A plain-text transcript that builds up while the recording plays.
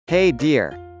Hey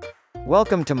dear.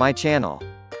 Welcome to my channel.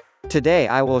 Today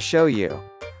I will show you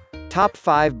Top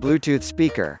 5 Bluetooth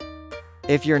Speaker.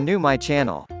 If you're new my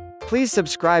channel, please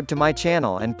subscribe to my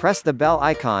channel and press the bell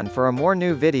icon for a more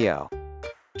new video.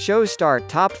 Show start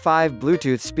Top 5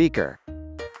 Bluetooth Speaker.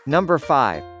 Number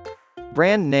 5.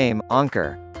 Brand name,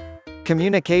 Anker.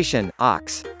 Communication,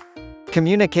 aux.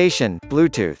 Communication,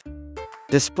 Bluetooth.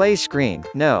 Display screen,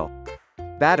 no.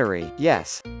 Battery,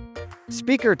 yes.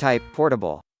 Speaker type,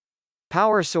 portable.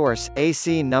 Power source,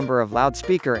 AC. Number of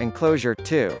loudspeaker enclosure,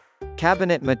 2.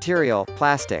 Cabinet material,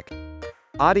 plastic.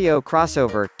 Audio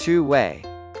crossover, 2-way.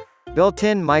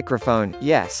 Built-in microphone,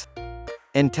 yes.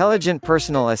 Intelligent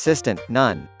personal assistant,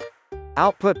 none.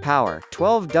 Output power,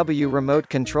 12W. Remote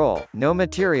control, no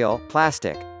material,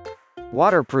 plastic.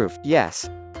 Waterproof, yes.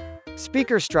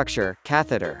 Speaker structure,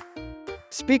 catheter.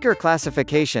 Speaker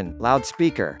classification,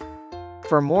 loudspeaker.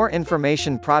 For more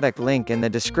information, product link in the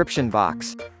description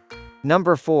box.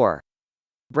 Number 4.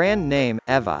 Brand name,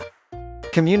 Eva.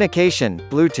 Communication,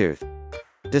 Bluetooth.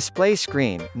 Display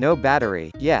screen, no battery,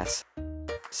 yes.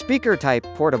 Speaker type,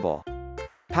 portable.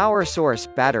 Power source,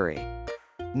 battery.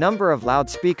 Number of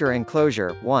loudspeaker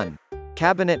enclosure, 1.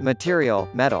 Cabinet material,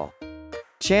 metal.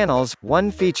 Channels,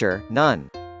 1. Feature, none.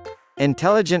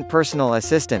 Intelligent personal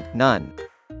assistant, none.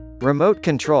 Remote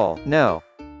control, no.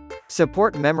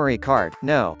 Support memory card,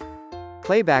 no.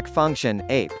 Playback function,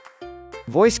 ape.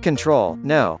 Voice control,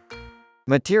 no.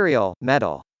 Material,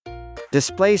 metal.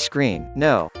 Display screen,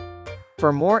 no.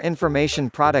 For more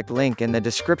information, product link in the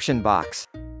description box.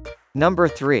 Number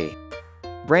 3.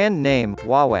 Brand name,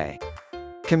 Huawei.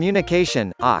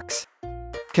 Communication, aux.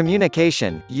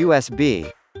 Communication, USB.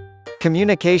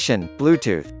 Communication,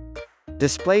 Bluetooth.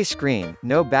 Display screen,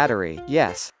 no battery,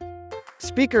 yes.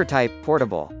 Speaker type,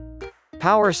 portable.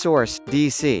 Power source,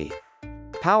 DC.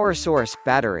 Power source,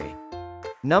 battery.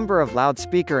 Number of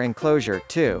loudspeaker enclosure,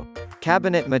 2.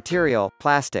 Cabinet material,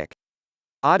 plastic.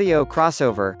 Audio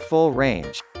crossover, full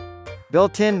range.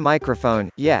 Built-in microphone,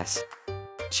 yes.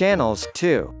 Channels,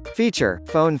 2. Feature,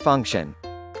 phone function.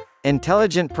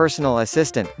 Intelligent personal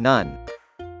assistant, none.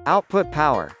 Output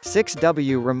power,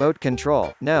 6W. Remote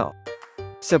control, no.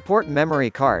 Support memory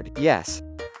card, yes.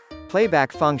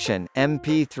 Playback function,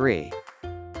 MP3.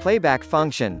 Playback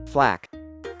function, FLAC.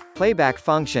 Playback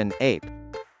function, ape.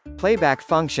 Playback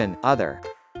function, other.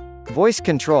 Voice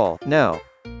control, no.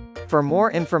 For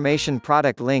more information,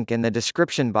 product link in the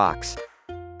description box.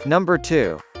 Number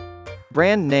 2.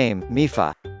 Brand name,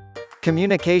 MIFA.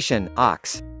 Communication,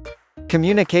 aux.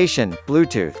 Communication,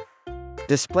 Bluetooth.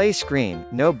 Display screen,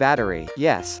 no battery,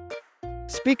 yes.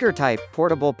 Speaker type,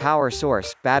 portable. Power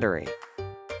source, battery.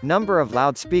 Number of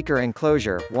loudspeaker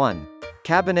enclosure, 1.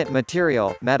 Cabinet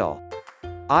material, metal.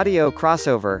 Audio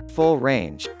crossover, full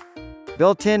range.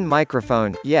 Built-in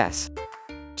microphone, yes.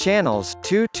 Channels,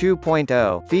 2.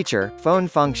 2.0. Feature, phone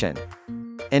function.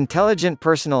 Intelligent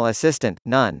personal assistant,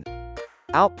 none.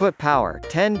 Output power,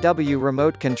 10W.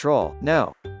 Remote control,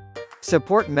 no.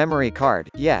 Support memory card,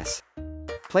 yes.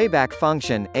 Playback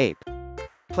function, ape.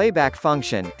 Playback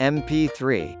function,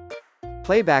 MP3.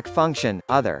 Playback function,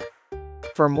 other.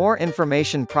 For more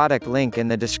information, product link in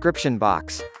the description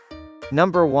box.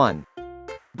 Number 1.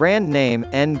 Brand name,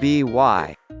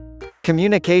 NBY.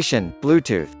 Communication,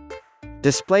 Bluetooth.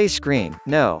 Display screen,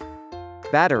 no.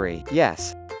 Battery,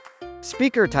 yes.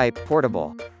 Speaker type,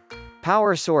 portable.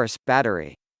 Power source,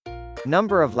 battery.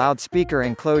 Number of loudspeaker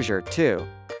enclosure, 2.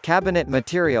 Cabinet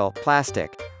material,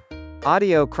 plastic.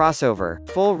 Audio crossover,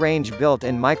 full range.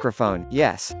 Built-in microphone,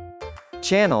 yes.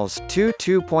 Channels, 2.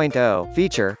 2.0.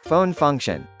 Feature, phone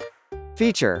function.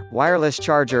 Feature, wireless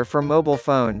charger for mobile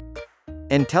phone.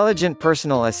 Intelligent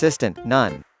personal assistant,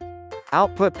 none.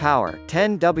 Output power,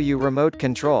 10W. Remote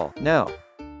control, no.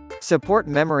 Support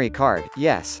memory card,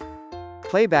 yes.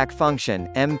 Playback function,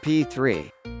 MP3.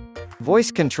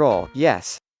 Voice control,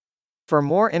 yes. For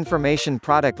more information,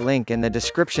 product link in the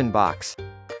description box.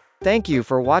 Thank you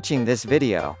for watching this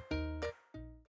video.